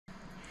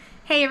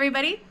Hey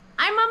everybody,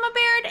 I'm Mama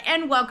Baird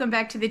and welcome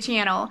back to the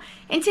channel.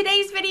 In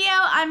today's video,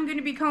 I'm going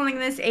to be calling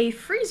this a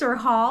freezer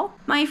haul.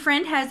 My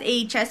friend has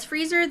a chest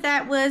freezer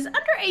that was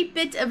under a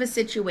bit of a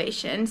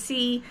situation.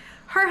 See,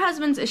 her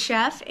husband's a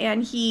chef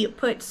and he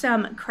put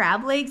some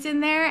crab legs in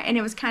there and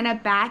it was kind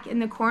of back in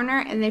the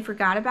corner and they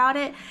forgot about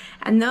it.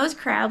 And those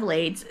crab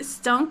legs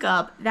stunk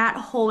up that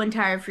whole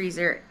entire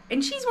freezer.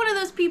 And she's one of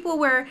those people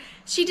where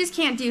she just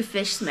can't do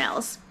fish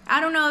smells. I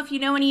don't know if you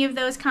know any of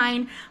those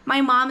kind. My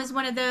mom is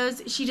one of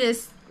those. She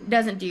just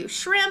doesn't do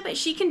shrimp.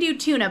 She can do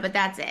tuna, but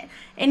that's it.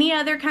 Any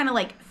other kind of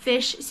like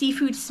fish,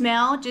 seafood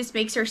smell just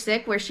makes her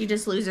sick where she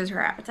just loses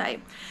her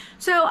appetite.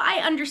 So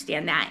I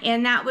understand that,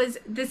 and that was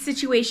the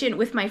situation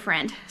with my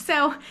friend.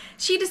 So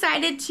she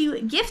decided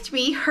to gift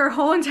me her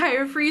whole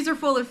entire freezer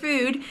full of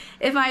food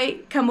if I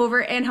come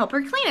over and help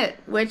her clean it,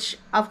 which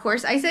of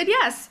course I said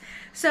yes.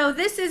 So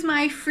this is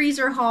my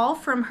freezer haul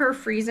from her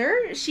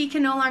freezer. She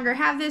can no longer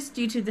have this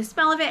due to the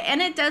smell of it,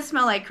 and it does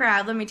smell like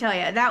crab, let me tell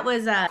you. That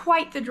was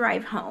quite the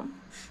drive home.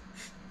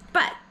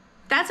 But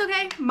that's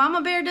okay,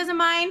 Mama Bear doesn't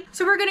mind.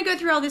 So we're gonna go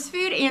through all this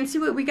food and see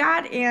what we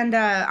got, and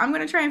I'm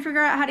gonna try and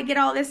figure out how to get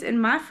all this in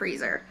my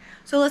freezer.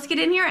 So let's get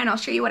in here and I'll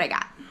show you what I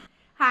got.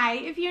 Hi,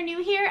 if you're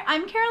new here,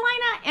 I'm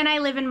Carolina and I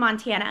live in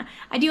Montana.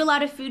 I do a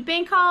lot of food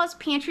bank hauls,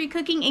 pantry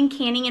cooking, and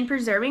canning and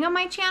preserving on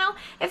my channel.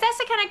 If that's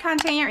the kind of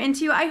content you're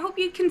into, I hope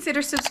you'd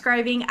consider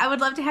subscribing. I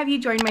would love to have you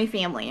join my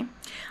family.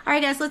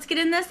 Alright guys, let's get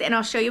in this and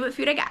I'll show you what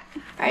food I got.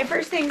 Alright,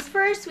 first things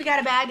first, we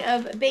got a bag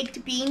of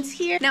baked beans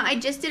here. Now I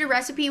just did a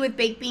recipe with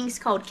baked beans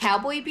called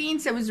cowboy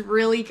beans. It was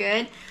really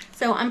good.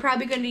 So I'm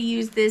probably going to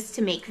use this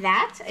to make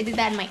that. I did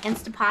that in my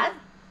Instapot.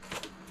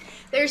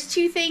 There's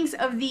 2 things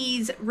of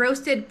these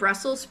roasted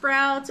Brussels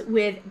sprouts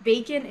with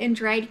bacon and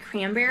dried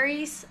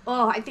cranberries.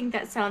 Oh, I think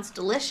that sounds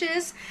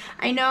delicious.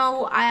 I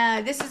know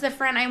this is a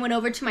friend I went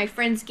over to my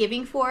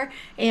Friendsgiving for,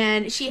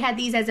 and she had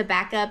these as a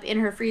backup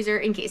in her freezer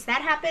in case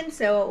that happened.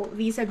 So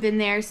these have been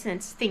there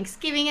since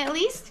Thanksgiving at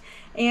least.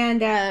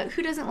 And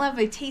who doesn't love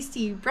a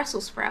tasty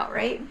Brussels sprout,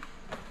 right?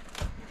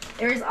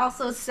 There's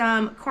also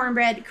some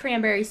cornbread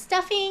cranberry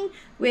stuffing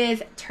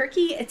with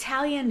turkey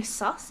Italian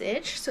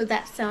sausage, so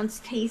that sounds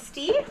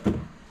tasty.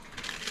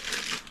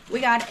 We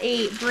got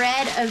a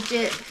bread of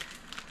bags.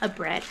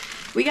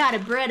 We got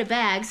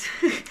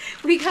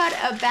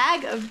a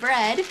bag of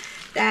bread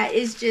that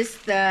is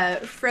just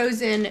the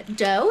frozen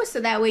dough, so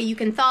that way you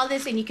can thaw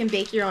this and you can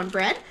bake your own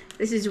bread.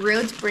 This is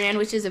Rhodes brand,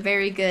 which is a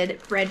very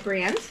good bread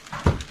brand.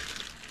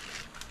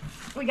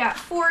 We got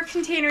 4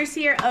 containers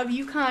here of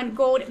Yukon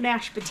Gold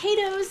mashed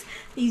potatoes.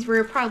 These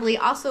were probably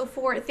also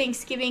for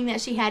Thanksgiving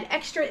that she had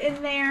extra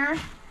in there.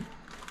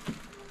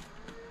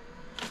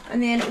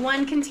 And then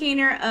 1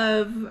 container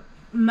of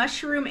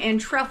mushroom and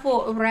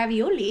truffle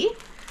ravioli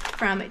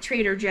from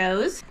Trader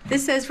Joe's.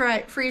 This says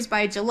freeze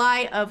by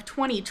July of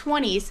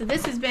 2020, so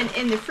this has been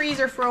in the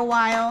freezer for a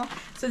while.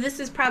 So this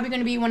is probably going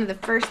to be one of the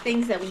first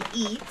things that we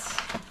eat.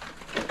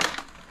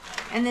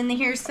 And then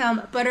here's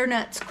some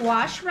butternut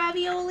squash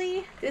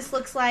ravioli. This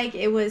looks like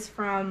it was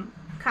from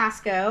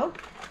Costco.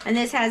 And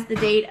this has the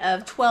date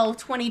of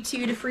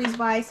 12/22 to freeze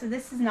by, so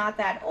this is not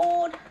that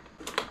old.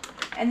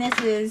 And this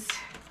is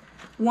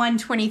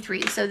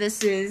 1/23, so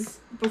this is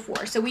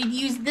before. So we'd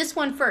use this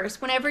one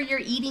first. Whenever you're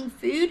eating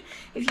food,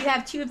 if you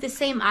have 2 of the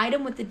same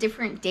item with a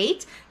different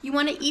date, you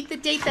want to eat the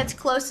date that's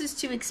closest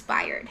to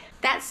expired.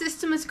 That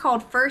system is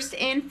called first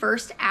in,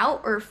 first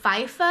out, or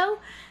FIFO.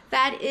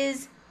 That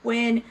is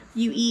when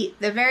you eat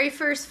the very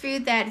first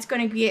food that is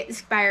going to get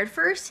expired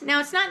first. Now,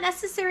 it's not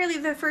necessarily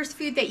the first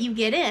food that you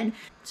get in.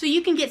 So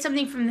you can get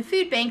something from the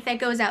food bank that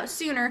goes out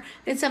sooner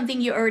than something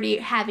you already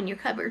have in your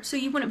cupboard. So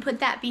you wouldn't put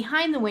that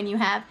behind the one you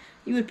have.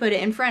 You would put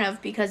it in front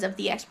of because of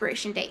the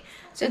expiration date.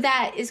 So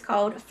that is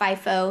called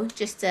FIFO,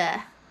 just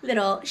a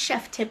little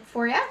chef tip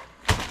for you.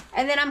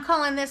 And then I'm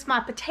calling this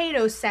my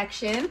potato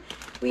section.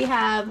 We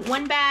have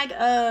 1 bag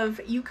of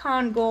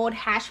Yukon Gold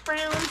hash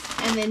browns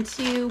and then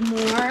 2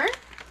 more.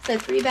 So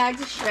 3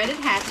 bags of shredded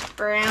hash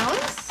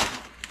browns.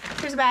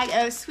 Here's a bag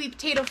of sweet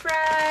potato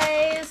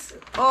fries.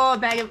 Oh, a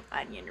bag of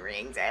onion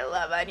rings. I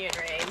love onion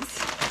rings.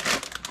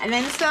 And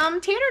then some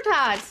tater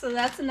tots. So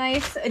that's a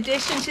nice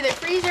addition to the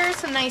freezer.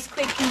 Some nice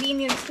quick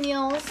convenience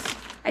meals.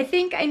 I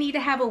think I need to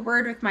have a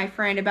word with my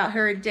friend about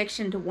her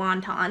addiction to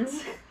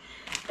wontons.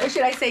 Or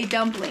should I say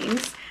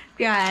dumplings.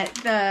 We got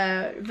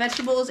the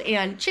vegetables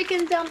and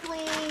chicken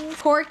dumplings,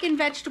 pork and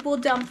vegetable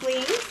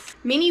dumplings,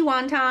 mini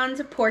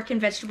wontons, pork and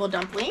vegetable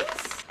dumplings,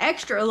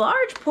 extra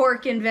large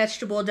pork and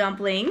vegetable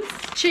dumplings,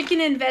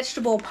 chicken and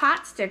vegetable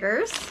pot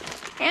stickers,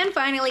 and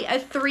finally a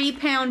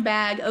 3-pound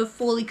bag of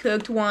fully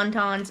cooked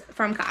wontons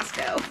from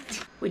Costco.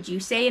 Would you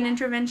say an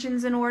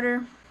intervention's in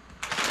order?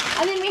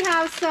 And then we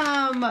have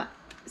some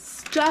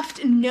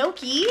stuffed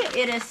gnocchi.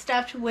 It is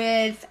stuffed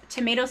with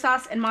tomato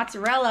sauce and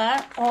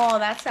mozzarella. Oh,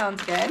 that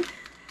sounds good.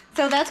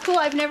 So that's cool.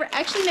 I've never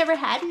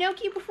had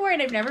gnocchi before, and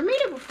I've never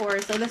made it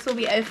before, so this will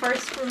be a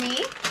first for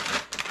me.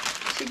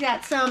 We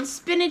got some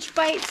spinach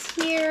bites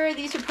here.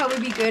 These would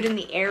probably be good in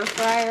the air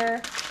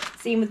fryer.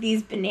 Same with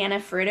these banana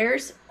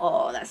fritters.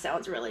 Oh, that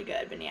sounds really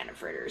good, banana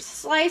fritters.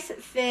 Slice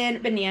thin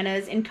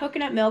bananas in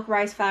coconut milk,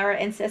 rice flour,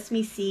 and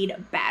sesame seed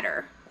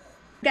batter.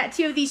 Got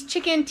 2 of these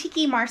chicken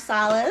tiki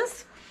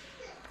marsalas.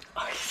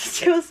 Oh, it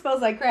still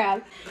smells like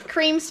crab.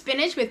 Cream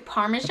spinach with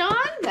Parmesan.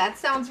 That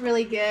sounds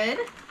really good.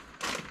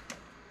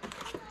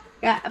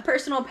 Got a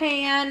personal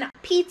pan,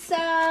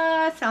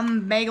 pizza,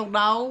 some bagel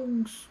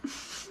dogs.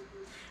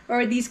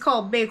 Or these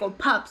called bagel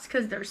pups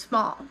because they're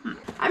small.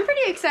 I'm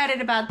pretty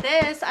excited about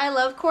this. I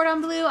love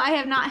cordon bleu. I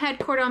have not had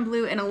cordon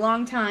bleu in a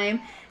long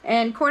time.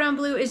 And cordon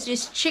bleu is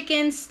just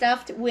chicken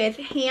stuffed with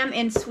ham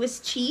and Swiss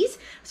cheese.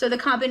 So the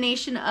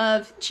combination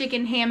of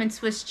chicken, ham, and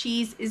Swiss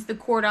cheese is the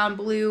cordon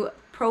bleu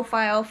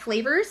profile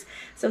flavors.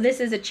 So this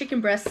is a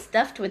chicken breast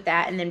stuffed with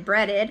that and then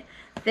breaded.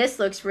 This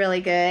looks really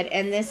good.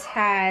 And this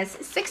has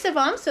 6 of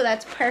them, so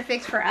that's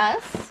perfect for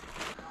us.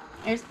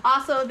 There's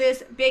also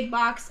this big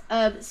box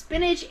of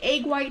spinach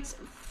egg whites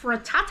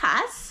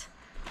frittatas.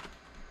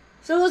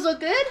 So those look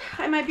good.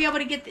 I might be able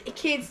to get the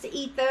kids to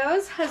eat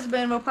those.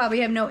 Husband will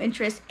probably have no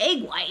interest.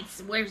 Egg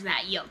whites, where's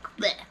that yolk?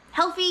 Blech.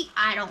 Healthy?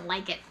 I don't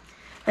like it.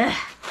 Ugh,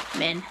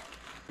 men. And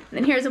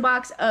then here's a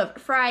box of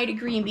fried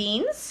green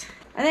beans.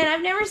 And then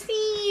I've never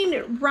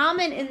seen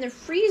ramen in the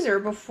freezer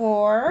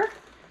before.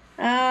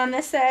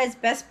 This says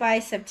best by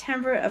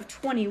September of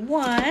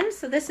 21.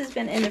 So this has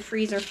been in the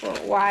freezer for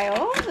a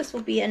while. This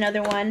will be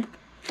another one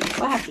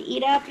we'll have to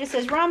eat up. It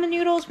says ramen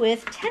noodles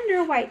with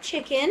tender white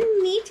chicken,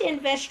 meat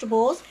and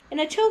vegetables, and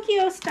a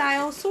Tokyo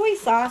style soy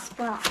sauce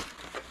broth.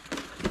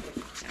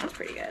 Sounds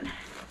pretty good.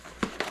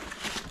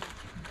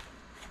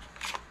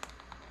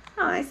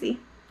 Oh, I see.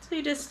 So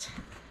you just...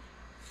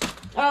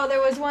 Oh,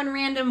 there was one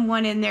random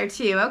one in there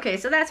too. Okay,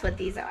 so that's what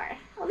these are.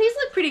 Well, these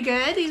look pretty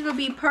good. These would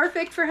be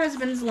perfect for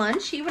husband's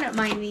lunch. He wouldn't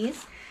mind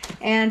these.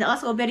 And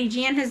also, Betty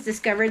Jan has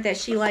discovered that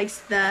she likes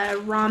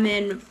the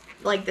ramen,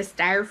 like the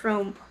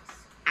styrofoam.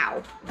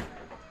 Ow.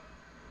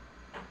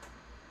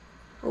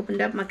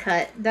 Opened up my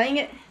cut. Dang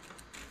it.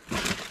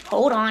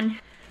 Hold on.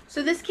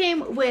 So this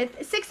came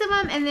with 6 of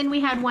them, and then we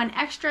had 1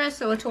 extra,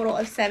 so a total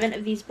of 7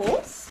 of these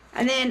bowls.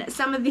 And then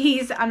some of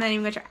these, I'm not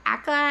even going to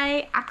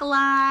try,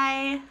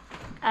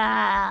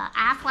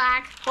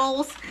 Aflac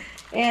bowls.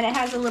 And it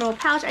has a little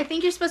pouch. I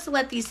think you're supposed to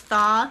let these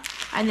thaw.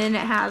 And then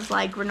it has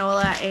like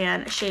granola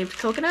and shaved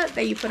coconut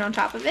that you put on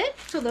top of it.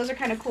 So those are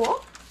kind of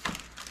cool.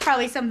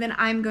 Probably something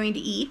I'm going to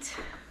eat.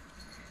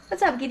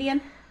 What's up,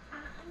 Gideon? I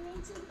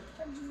need to eat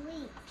a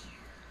drink.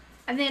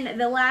 And then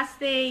the last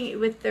thing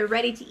with the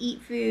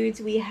ready-to-eat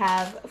foods, we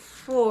have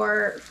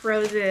 4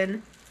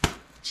 frozen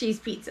cheese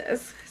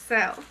pizzas.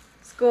 So,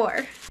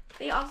 score.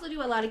 They also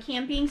do a lot of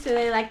camping, so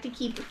they like to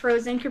keep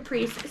frozen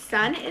Capri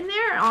Sun in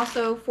there, and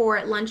also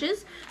for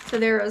lunches. So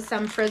there is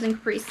some frozen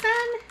Capri Sun,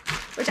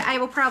 which I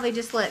will probably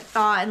just let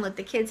thaw and let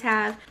the kids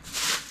have.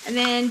 And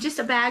then just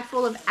a bag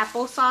full of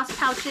applesauce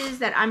pouches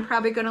that I'm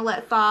probably going to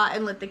let thaw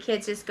and let the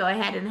kids just go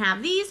ahead and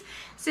have these.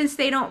 Since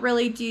they don't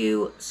really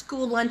do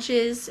school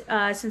lunches,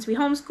 since we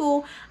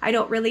homeschool, I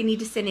don't really need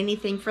to send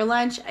anything for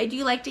lunch. I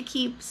do like to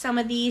keep some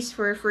of these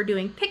for if we're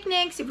doing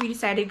picnics. If we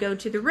decide to go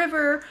to the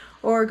river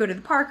or go to the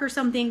park or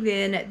something,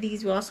 then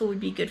these also would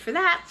be good for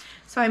that.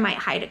 So I might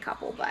hide a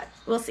couple, but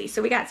we'll see.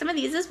 So we got some of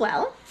these as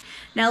well.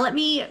 Now let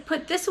me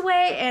put this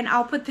away and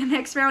I'll put the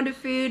next round of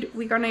food.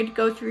 We're going to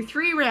go through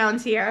 3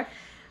 rounds here.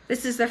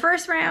 This is the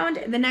first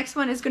round. The next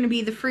one is going to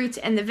be the fruits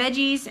and the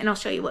veggies, and I'll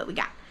show you what we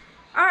got.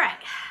 All right,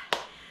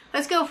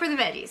 let's go for the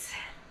veggies.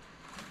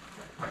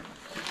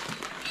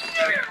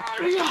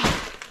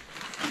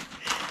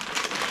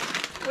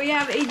 We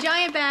have a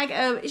giant bag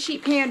of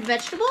sheet pan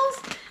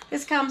vegetables.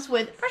 This comes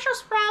with Brussels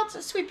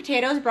sprouts, sweet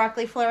potatoes,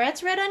 broccoli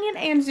florets, red onion,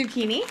 and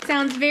zucchini.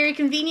 Sounds very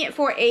convenient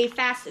for a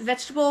fast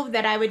vegetable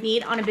that I would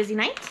need on a busy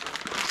night.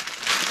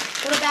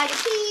 Little bag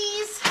of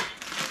cheese.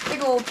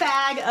 Big old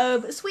bag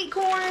of sweet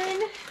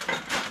corn.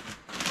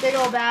 Big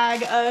old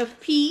bag of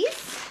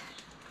peas.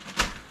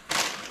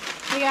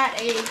 We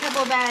got a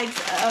couple bags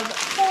of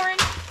corn.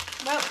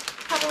 Well, a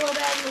couple little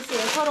bags. Let's see,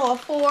 a total of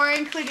 4,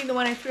 including the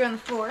one I threw on the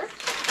floor.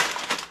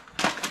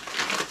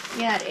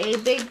 We got a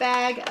big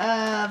bag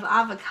of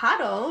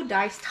avocado,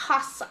 diced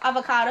Hass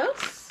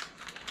avocados.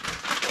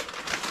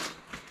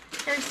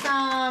 Here's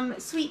some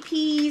sweet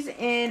peas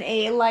in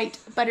a light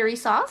buttery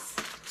sauce.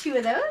 2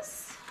 of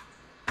those.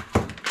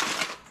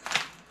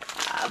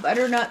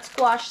 Butternut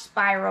squash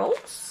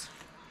spirals.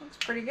 Looks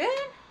pretty good.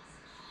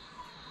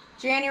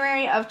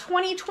 January of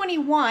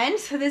 2021.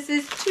 So this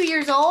is 2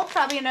 years old.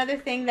 Probably another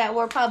thing that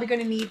we're probably going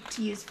to need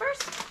to use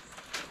first.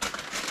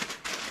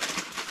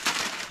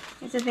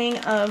 It's a thing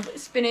of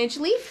spinach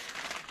leaf.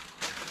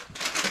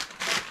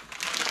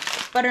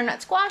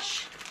 Butternut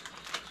squash.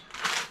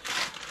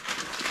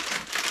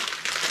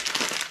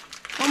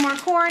 One more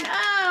corn.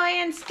 Oh,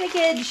 and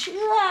spickage.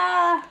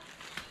 Ah.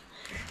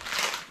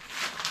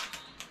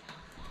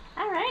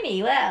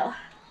 Alrighty, well,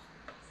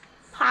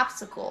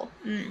 popsicle.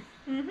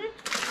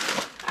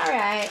 All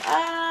right,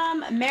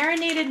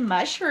 marinated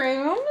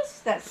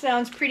mushrooms. That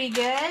sounds pretty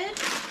good.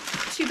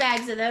 2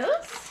 bags of those.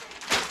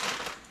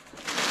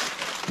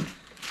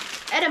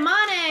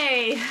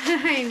 edamame.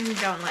 I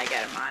don't like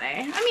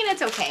edamame. I mean,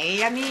 it's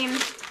okay. I mean,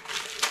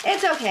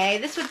 it's okay.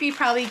 This would be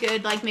probably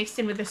good, like, mixed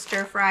in with a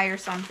stir fry or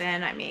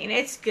something. I mean,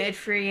 it's good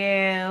for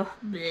you.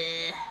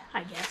 Blech.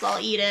 I guess I'll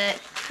eat it.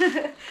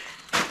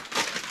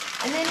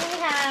 And then we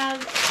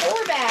have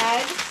 4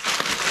 bags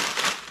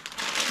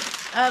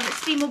of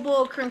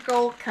steamable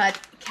crinkle cut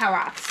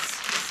carrots.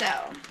 So,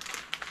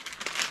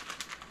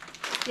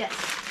 yes.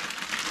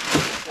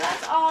 So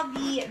that's all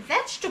the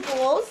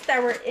vegetables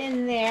that were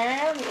in there.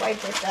 Let me wipe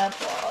this up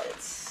while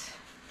it's...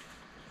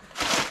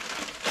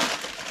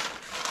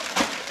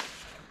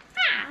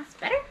 that's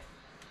better.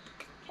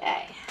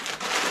 Okay.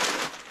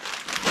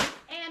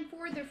 And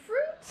for the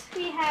fruit,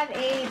 we have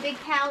a big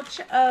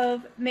pouch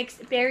of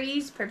mixed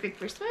berries, perfect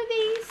for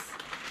smoothies.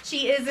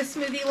 She is a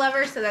smoothie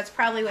lover, so that's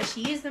probably what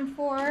she used them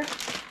for.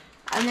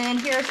 And then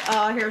here's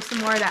some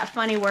more of that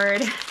funny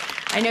word.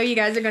 I know you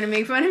guys are going to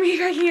make fun of me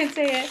if I can't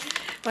say it.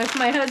 If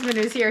my husband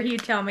was here,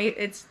 he'd tell me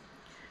it's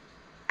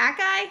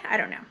acai. I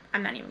don't know.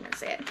 I'm not even going to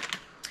say it.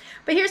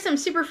 But here's some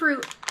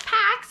superfruit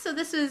packs. So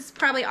this is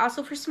probably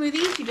also for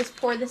smoothies. You just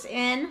pour this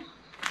in.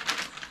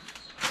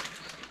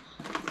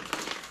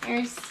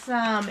 There's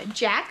some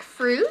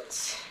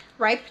jackfruit,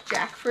 ripe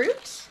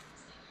jackfruit.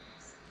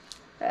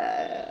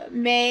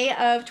 May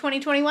of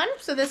 2021.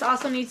 So this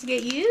also needs to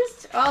get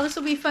used. Oh, this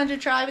will be fun to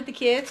try with the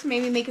kids.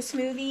 Maybe make a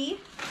smoothie.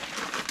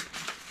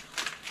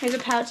 Here's a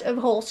pouch of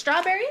whole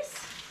strawberries.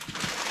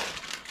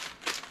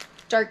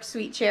 Dark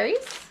sweet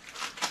cherries.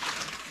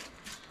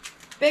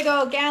 Big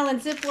old gallon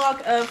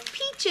Ziploc of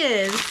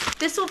peaches.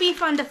 This will be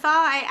fun to thaw.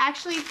 I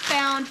actually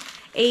found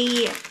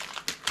a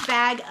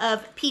bag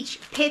of peach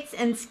pits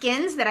and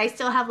skins that I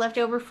still have left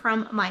over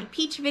from my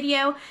peach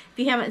video. If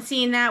you haven't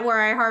seen that,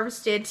 where I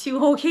harvested 2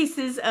 whole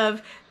cases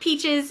of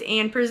peaches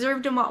and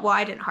preserved them all. Well,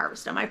 I didn't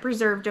harvest them. I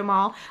preserved them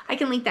all. I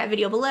can link that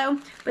video below.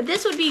 But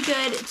this would be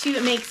good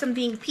to make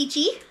something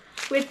peachy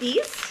with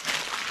these.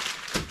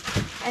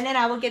 And then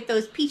I will get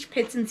those peach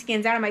pits and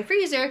skins out of my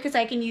freezer because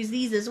I can use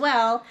these as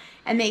well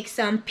and make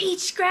some peach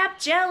scrap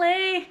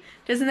jelly.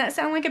 Doesn't that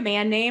sound like a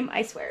band name?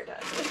 I swear it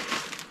does.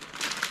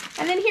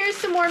 And then here's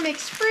some more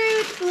mixed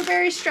fruit,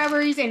 blueberries,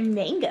 strawberries, and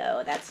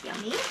mango. That's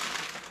yummy.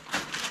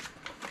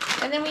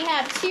 And then we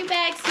have 2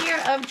 bags here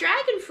of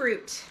dragon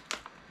fruit.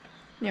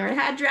 Never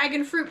had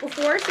dragon fruit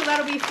before, so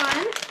that'll be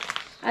fun.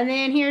 And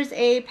then here's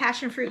a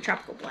passion fruit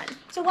tropical blend.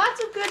 So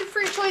lots of good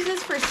fruit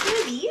choices for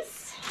smoothies.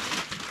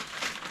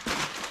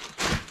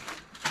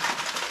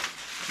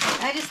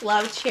 I just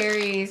love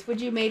cherries.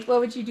 What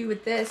would you do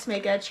with this?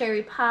 Make a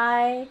cherry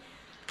pie,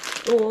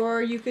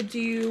 or you could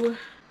do,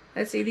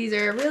 let's see, these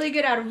are really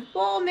good out of a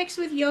bowl, mixed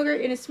with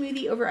yogurt in a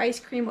smoothie over ice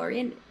cream or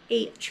in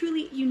a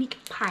truly unique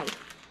pie.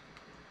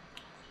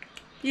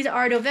 These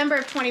are November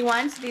of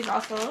 21, so these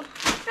also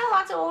got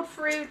lots of old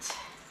fruit.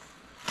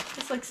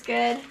 This looks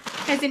good.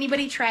 Has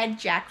anybody tried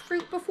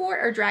jackfruit before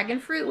or dragon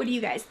fruit? What do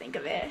you guys think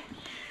of it?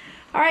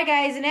 All right,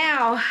 guys,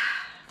 now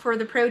for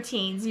the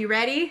proteins. You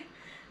ready?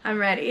 I'm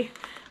ready.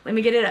 Let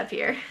me get it up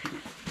here.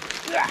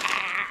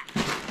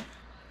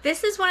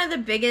 This is one of the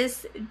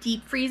biggest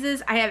deep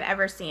freezes I have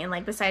ever seen,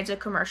 like besides a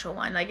commercial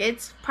one. Like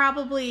it's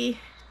probably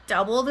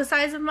double the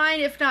size of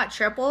mine, if not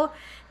triple.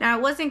 Now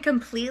it wasn't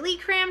completely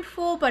crammed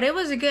full, but it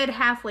was a good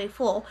halfway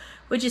full,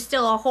 which is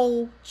still a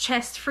whole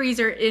chest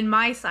freezer in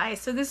my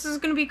size. So this is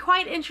going to be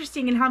quite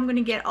interesting in how I'm going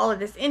to get all of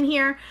this in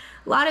here.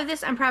 A lot of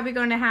this I'm probably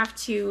going to have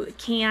to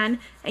can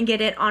and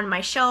get it on my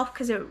shelf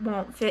because it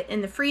won't fit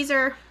in the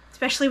freezer,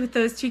 especially with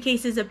those 2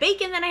 cases of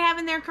bacon that I have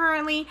in there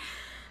currently.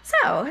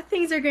 So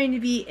things are going to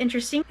be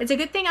interesting. It's a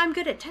good thing I'm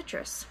good at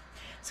Tetris.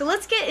 So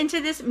let's get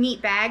into this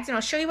meat bags and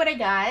I'll show you what I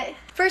got.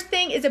 First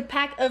thing is a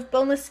pack of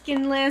boneless,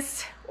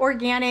 skinless,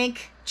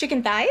 organic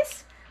chicken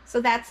thighs.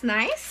 So that's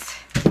nice.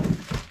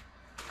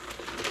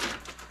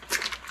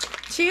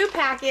 2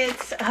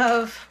 packets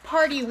of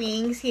party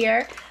wings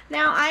here.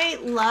 Now I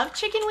love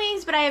chicken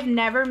wings, but I have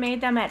never made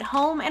them at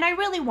home and I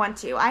really want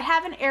to. I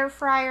have an air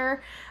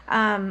fryer.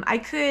 I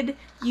could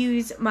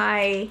use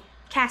my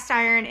cast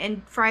iron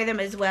and fry them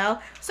as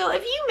well. So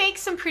if you make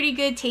some pretty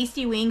good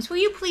tasty wings, will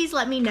you please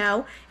let me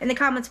know in the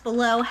comments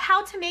below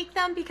how to make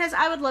them, because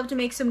I would love to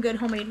make some good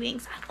homemade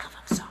wings. I love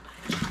them so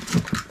much.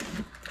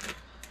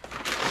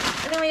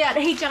 And then we got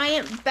a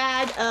giant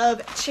bag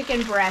of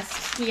chicken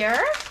breasts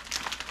here.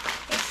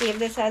 Let's see if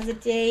this has a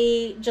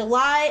date,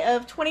 July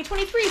of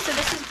 2023, so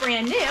this is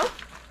brand new.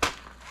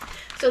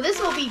 So this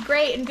will be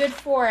great and good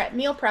for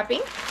meal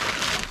prepping.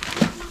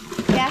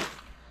 Yeah.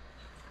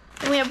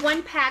 And we have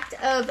 1 pack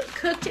of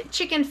cooked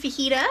chicken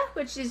fajita,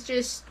 which is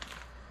just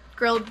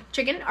grilled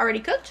chicken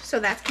already cooked, so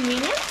that's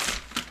convenient.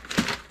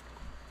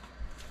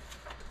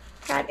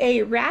 Got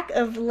a rack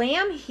of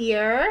lamb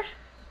here.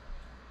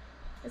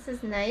 This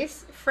is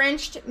nice.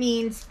 Frenched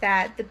means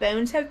that the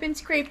bones have been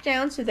scraped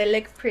down so they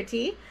look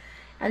pretty.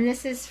 And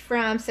this is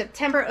from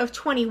September of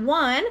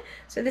 21,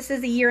 so this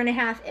is a 1.5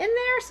 years in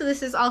there. So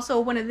this is also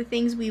one of the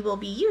things we will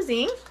be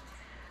using.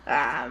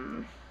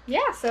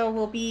 Yeah, so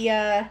we'll be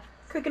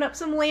cooking up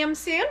some lamb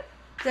soon.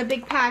 It's a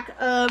big pack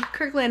of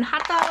Kirkland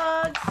hot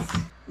dogs.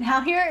 Now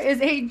here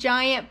is a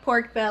giant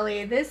pork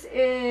belly. This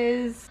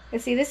is,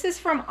 let's see, this is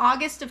from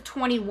August of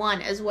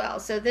 21 as well.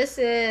 So this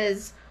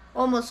is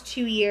almost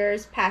 2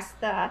 years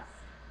past the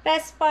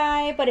Best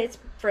Buy, but it's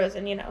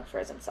frozen, you know,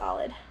 frozen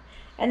solid.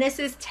 And this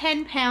is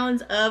 10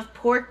 pounds of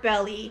pork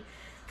belly.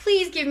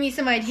 Please give me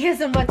some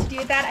ideas on what to do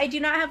with that. I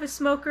do not have a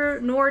smoker,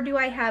 nor do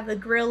I have a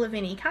grill of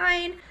any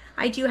kind.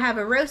 I do have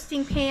a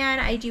roasting pan.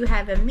 I do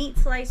have a meat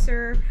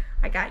slicer.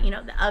 I got, you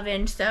know, the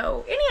oven.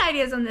 So any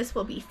ideas on this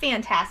will be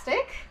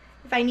fantastic.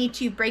 If I need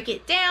to break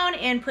it down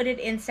and put it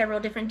in several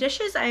different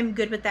dishes, I'm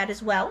good with that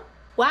as well.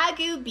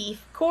 Wagyu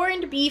beef,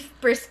 corned beef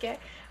brisket.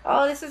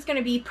 Oh, this is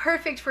gonna be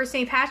perfect for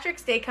St.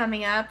 Patrick's Day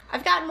coming up.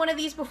 I've gotten one of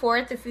these before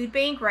at the food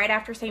bank right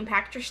after St.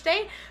 Patrick's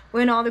Day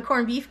when all the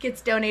corned beef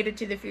gets donated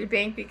to the food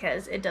bank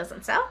because it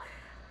doesn't sell.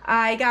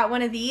 I got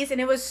one of these and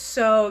it was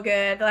so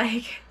good.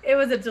 Like, it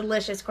was a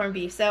delicious corned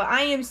beef. So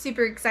I am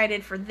super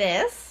excited for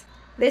this.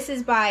 This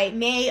is by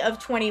May of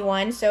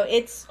 21, so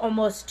it's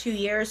almost 2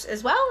 years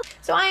as well.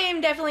 So I am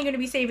definitely going to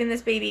be saving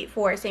this baby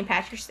for St.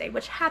 Patrick's Day,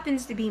 which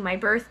happens to be my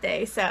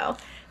birthday. So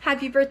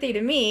happy birthday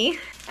to me.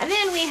 And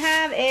then we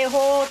have a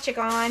whole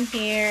chicken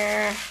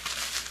here.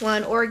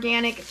 One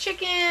organic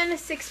chicken,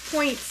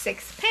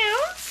 6.6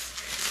 pounds.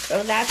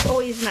 So that's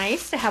always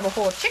nice to have a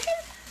whole chicken.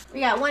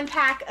 We got 1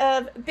 pack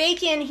of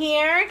bacon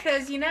here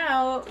because, you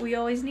know, we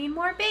always need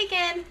more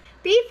bacon.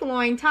 Beef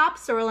loin, top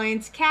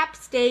sirloins, cap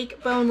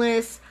steak,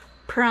 boneless,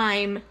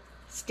 prime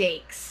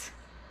steaks.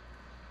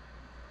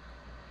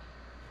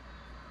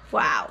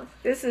 Wow,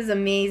 this is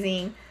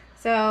amazing.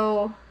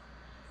 So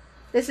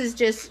this is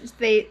just,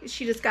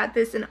 she just got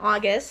this in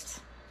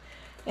August.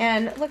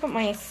 And look at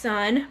my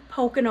son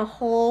poking a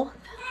hole.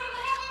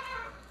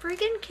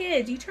 Friggin'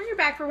 kids, you turn your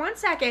back for 1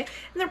 second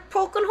and they're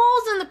poking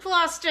holes in the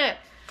plastic.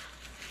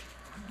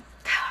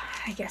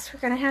 I guess we're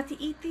gonna have to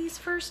eat these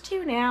first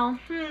too now.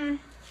 And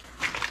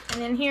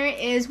then here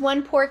is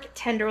 1 pork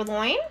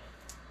tenderloin.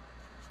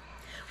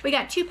 We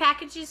got 2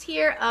 packages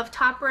here of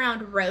top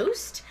round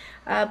roast.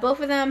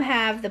 Both of them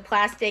have the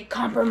plastic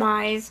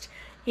compromised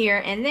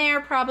here and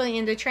there, probably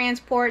in the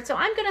transport. So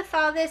I'm gonna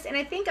thaw this and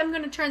I think I'm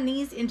gonna turn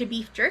these into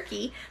beef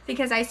jerky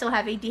because I still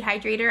have a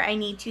dehydrator I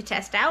need to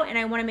test out and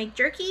I wanna make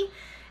jerky.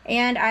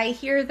 And I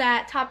hear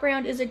that top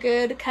round is a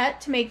good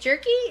cut to make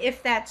jerky.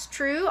 If that's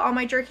true, all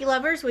my jerky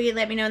lovers, will you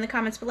let me know in the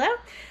comments below?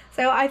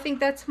 So I think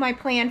that's my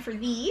plan for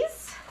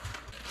these.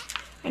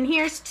 And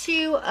here's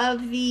 2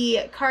 of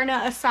the carne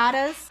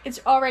asadas. It's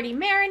already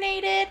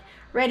marinated,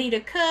 ready to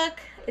cook.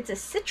 It's a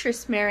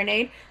citrus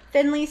marinade,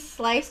 thinly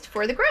sliced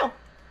for the grill.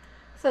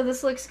 So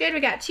this looks good. We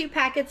got 2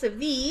 packets of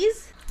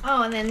these.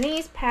 Oh, and then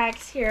these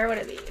packs here, what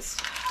are these?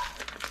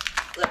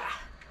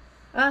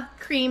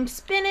 Creamed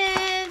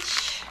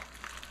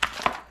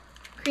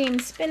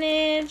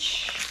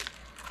spinach,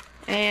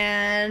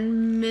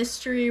 and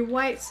mystery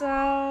white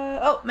sauce.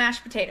 Oh,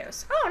 mashed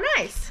potatoes. Oh,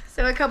 nice.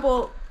 So a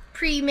couple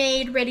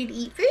pre-made,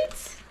 ready-to-eat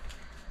foods.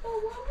 Well,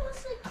 what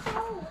was it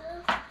called?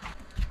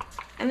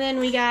 And then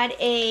we got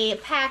a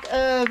pack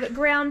of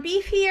ground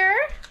beef here.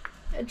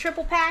 A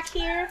triple pack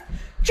here.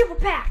 Triple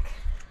pack!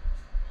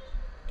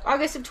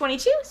 August of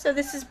 22, so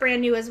this is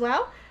brand new as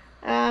well.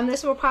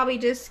 This will probably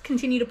just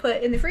continue to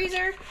put in the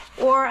freezer,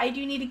 or I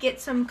do need to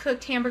get some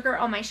cooked hamburger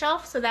on my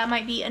shelf, so that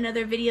might be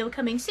another video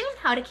coming soon.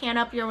 How to can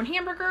up your own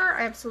hamburger.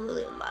 I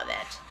absolutely love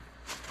it.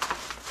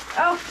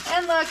 Oh,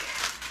 and look,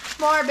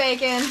 more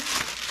bacon.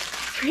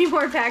 3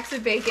 more packs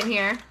of bacon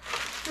here.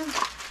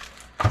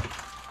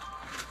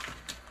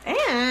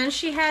 And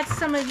she had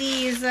some of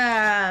these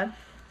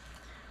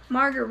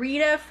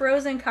margarita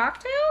frozen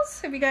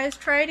cocktails. Have you guys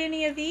tried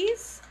any of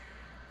these?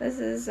 This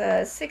is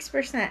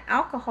 6%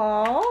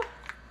 alcohol.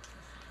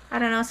 I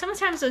don't know,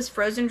 sometimes those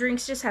frozen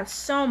drinks just have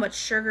so much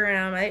sugar in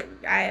them.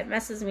 It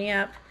messes me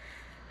up.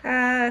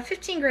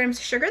 15 grams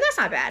of sugar, that's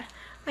not bad.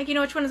 Like, you know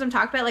which ones I'm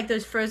talking about? Like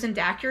those frozen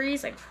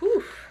daiquiris? Like,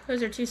 whew,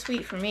 those are too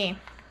sweet for me.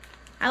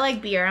 I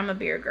like beer, I'm a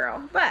beer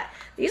girl. But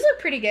these look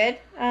pretty good.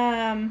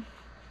 I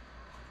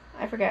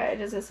forgot,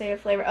 does it say a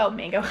flavor? Oh,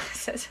 mango. It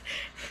says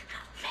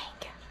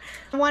mango.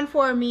 1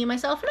 for me,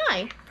 myself, and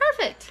I.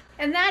 Perfect.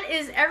 And that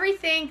is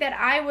everything that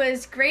I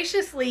was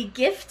graciously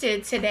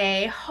gifted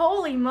today.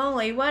 Holy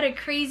moly, what a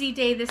crazy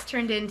day this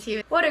turned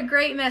into. What a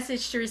great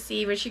message to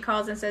receive when she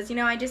calls and says, you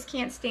know, I just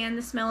can't stand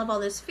the smell of all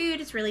this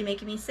food. It's really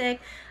making me sick.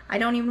 I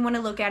don't even want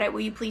to look at it.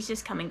 Will you please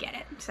just come and get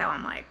it? So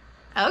I'm like,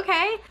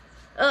 okay.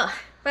 Ugh,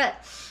 but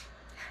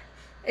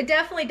it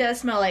definitely does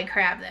smell like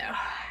crab though.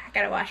 I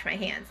gotta wash my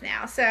hands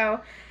now.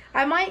 So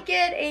I might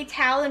get a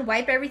towel and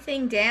wipe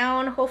everything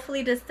down.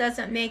 Hopefully this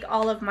doesn't make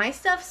all of my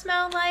stuff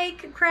smell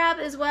like crab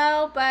as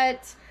well,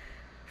 but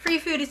free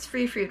food is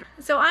free food.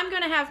 So I'm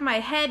gonna have my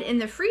head in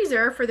the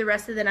freezer for the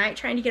rest of the night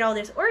trying to get all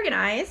this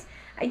organized.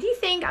 I do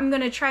think I'm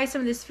gonna try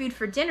some of this food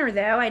for dinner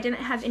though. I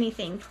didn't have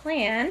anything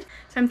planned.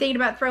 So I'm thinking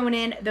about throwing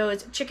in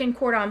those chicken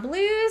cordon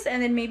bleus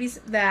and then maybe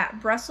that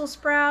Brussels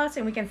sprouts,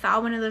 and we can thaw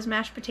one of those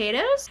mashed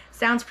potatoes.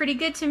 Sounds pretty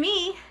good to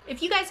me.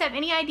 if you guys have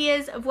any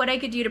ideas of what I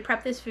could do to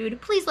prep this food,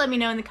 please let me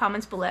know in the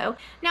comments below.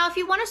 Now, if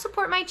you want to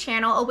support my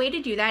channel, a way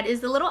to do that is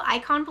the little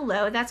icon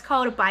below. That's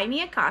called Buy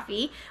Me a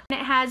Coffee. And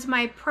it has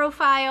my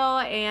profile,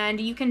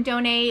 and you can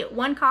donate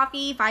 1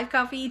 coffee, 5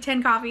 coffee,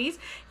 10 coffees.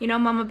 You know,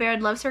 Mama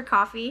Baird loves her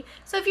coffee.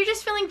 So if you're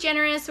just feeling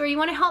generous, or you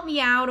want to help me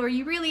out, or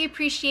you really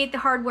appreciate the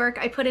hard work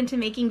I put into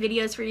making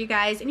videos for you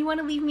guys, and you want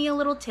to leave me a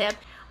little tip,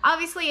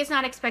 obviously it's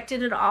not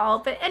expected at all,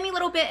 but any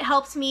little bit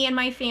helps me and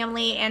my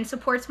family and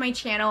supports my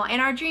channel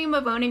and our dream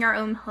of owning our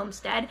own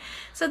homestead.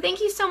 So thank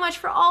you so much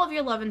for all of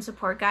your love and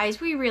support, guys.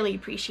 We really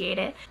appreciate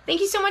it.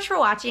 Thank you so much for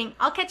watching.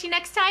 I'll catch you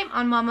next time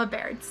on Mama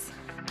Baird's.